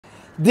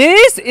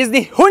This is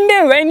the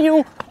Hyundai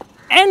Venue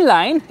N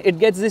line. It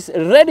gets this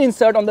red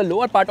insert on the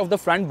lower part of the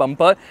front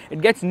bumper.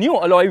 It gets new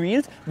alloy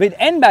wheels with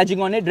N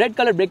badging on it, red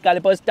color brake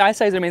calipers, tire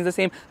size remains the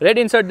same, red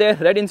insert there,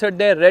 red insert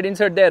there, red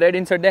insert there, red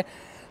insert there.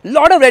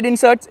 Lot of red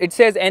inserts. It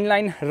says N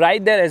line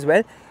right there as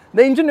well.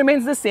 The engine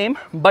remains the same,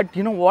 but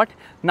you know what?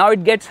 Now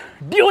it gets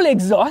dual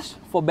exhaust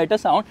for better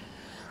sound,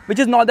 which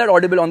is not that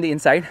audible on the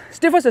inside.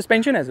 Stiffer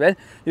suspension as well.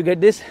 You get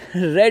this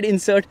red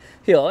insert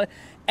here.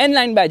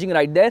 N-line badging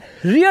right there.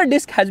 Rear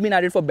disc has been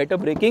added for better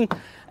braking,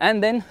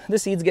 and then the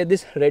seats get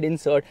this red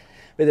insert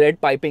with red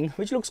piping,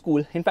 which looks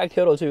cool. In fact,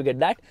 here also you get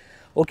that.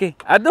 Okay,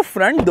 at the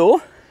front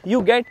though,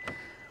 you get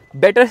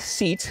better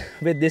seats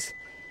with this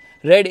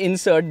red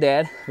insert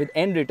there with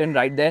N written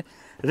right there.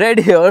 Red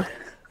here,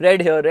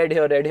 red here, red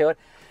here, red here.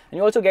 And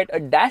you also get a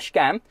dash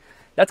cam.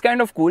 That's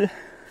kind of cool.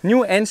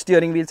 New N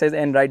steering wheel says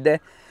N right there.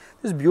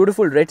 This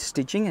beautiful red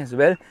stitching as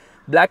well.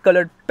 Black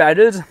colored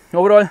paddles.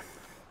 Overall,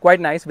 quite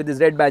nice with this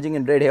red badging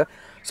and red here.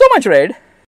 So much red.